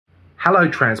Hello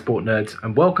transport nerds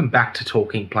and welcome back to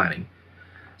Talking Planning.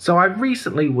 So I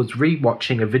recently was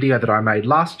re-watching a video that I made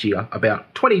last year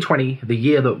about 2020, the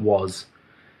year that was,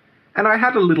 and I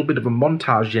had a little bit of a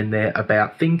montage in there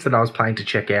about things that I was planning to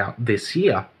check out this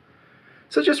year.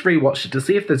 So just re-watched it to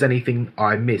see if there's anything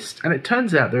I missed, and it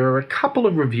turns out there are a couple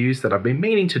of reviews that I've been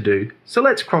meaning to do, so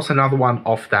let's cross another one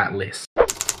off that list.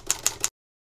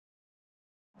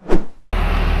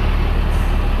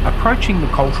 Approaching the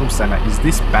Cultural Centre is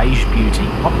this beige beauty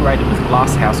operated with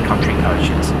Glasshouse country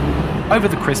coaches. Over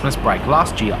the Christmas break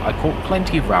last year I caught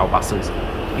plenty of rail buses,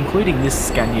 including this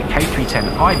Scania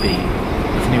K310IB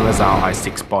with an Irizar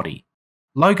i6 body.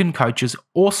 Logan Coaches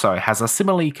also has a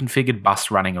similarly configured bus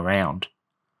running around.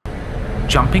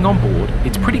 Jumping on board,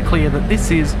 it's pretty clear that this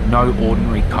is no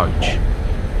ordinary coach.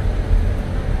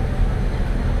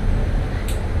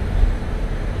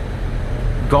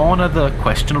 Gone are the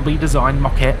questionably designed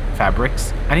moquette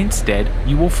fabrics, and instead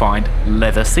you will find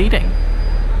leather seating.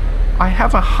 I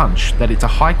have a hunch that it's a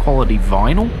high quality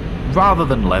vinyl rather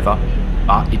than leather,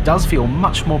 but it does feel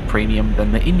much more premium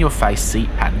than the in-your-face seat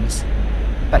patterns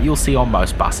that you'll see on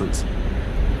most buses.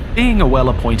 Being a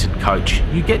well-appointed coach,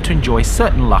 you get to enjoy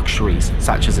certain luxuries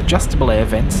such as adjustable air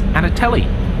vents and a telly.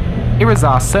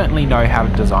 Irizar certainly know how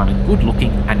to design a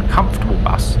good-looking and comfortable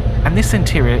bus, and this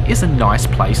interior is a nice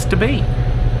place to be.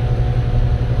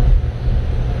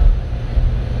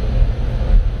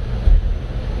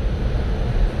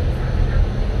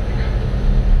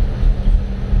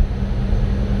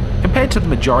 Compared to the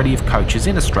majority of coaches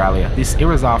in Australia, this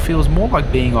Irizar feels more like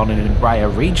being on an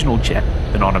Embraer regional jet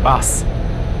than on a bus.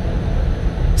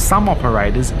 Some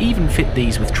operators even fit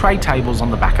these with tray tables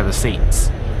on the back of the seats.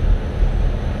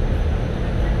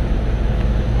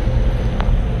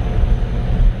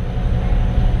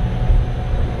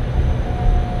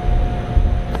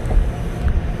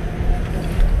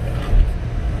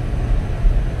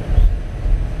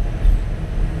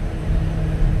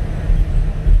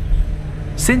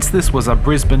 Since this was a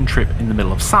Brisbane trip in the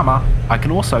middle of summer, I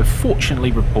can also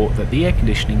fortunately report that the air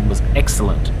conditioning was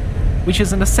excellent, which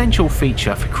is an essential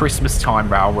feature for Christmas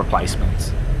time rail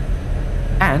replacements.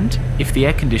 And, if the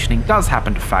air conditioning does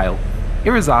happen to fail,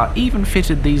 Irizar even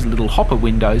fitted these little hopper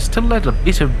windows to let a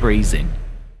bit of breeze in.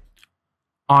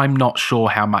 I'm not sure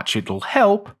how much it'll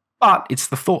help, but it's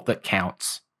the thought that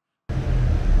counts.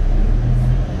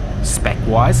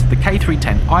 Spec-wise, the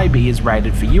K310IB is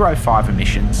rated for Euro 5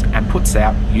 emissions and puts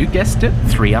out, you guessed it,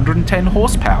 310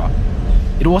 horsepower.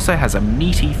 It also has a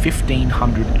meaty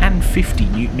 1550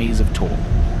 Nm of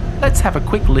torque. Let's have a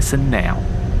quick listen now.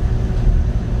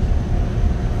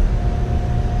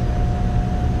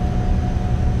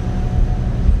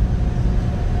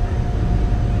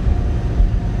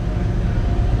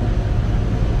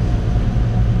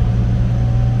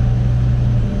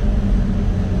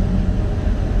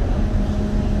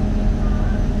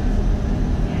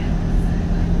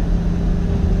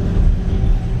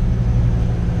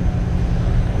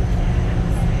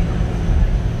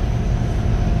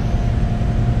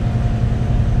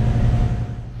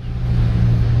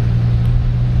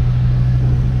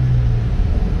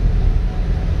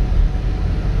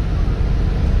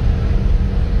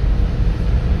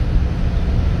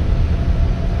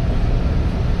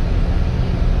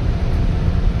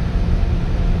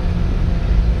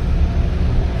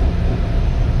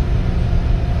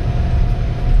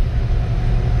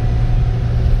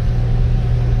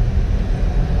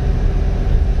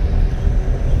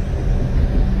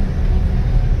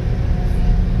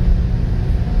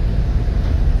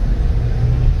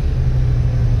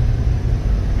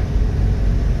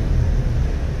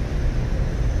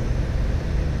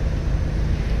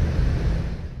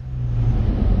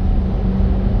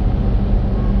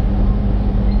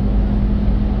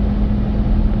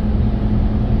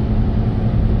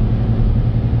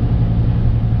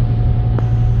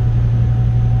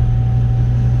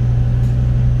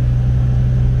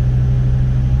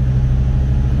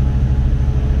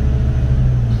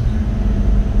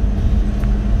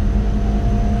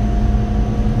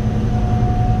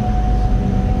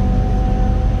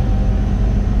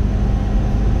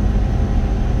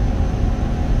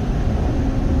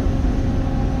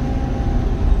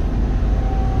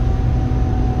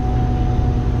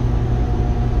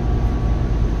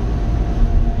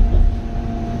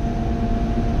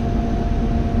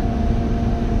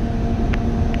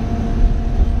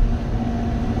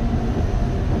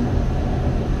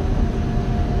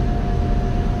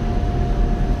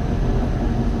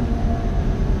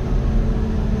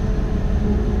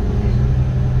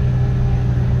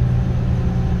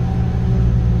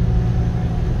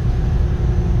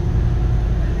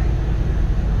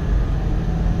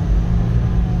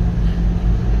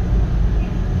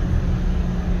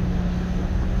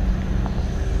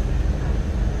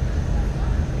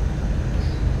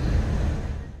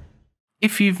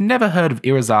 if you've never heard of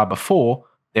Irizar before,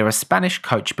 they're a Spanish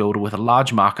coach builder with a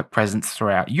large market presence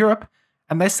throughout Europe,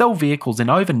 and they sell vehicles in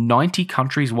over 90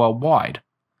 countries worldwide.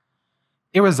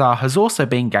 Irizar has also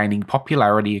been gaining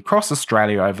popularity across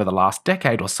Australia over the last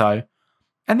decade or so,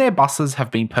 and their buses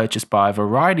have been purchased by a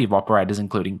variety of operators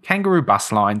including Kangaroo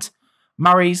Bus Lines,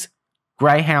 Murray's,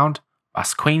 Greyhound,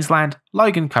 Bus Queensland,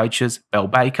 Logan Coaches, Bell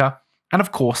Baker, and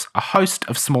of course a host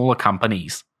of smaller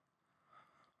companies.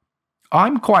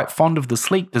 I'm quite fond of the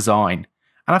sleek design,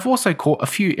 and I've also caught a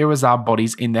few Irizar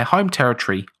bodies in their home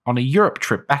territory on a Europe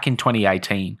trip back in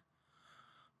 2018.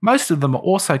 Most of them are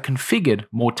also configured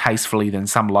more tastefully than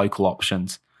some local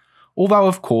options, although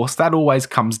of course that always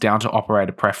comes down to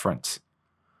operator preference.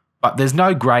 But there's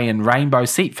no grey and rainbow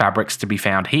seat fabrics to be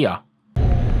found here.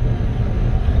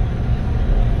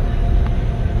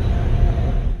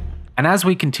 And as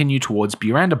we continue towards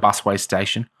Buranda Busway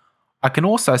Station, I can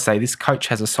also say this coach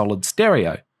has a solid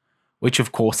stereo, which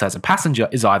of course as a passenger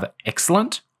is either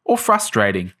excellent or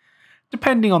frustrating,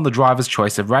 depending on the driver's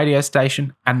choice of radio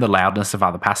station and the loudness of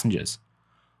other passengers.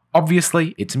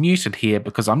 Obviously, it's muted here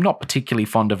because I'm not particularly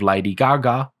fond of Lady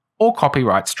Gaga or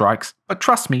copyright strikes, but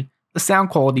trust me, the sound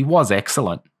quality was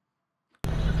excellent.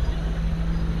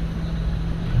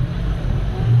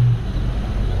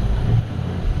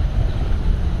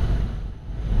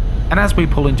 And as we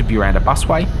pull into Buranda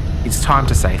Busway, it's time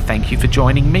to say thank you for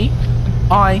joining me.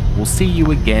 I will see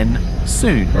you again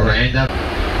soon.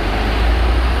 Buranda.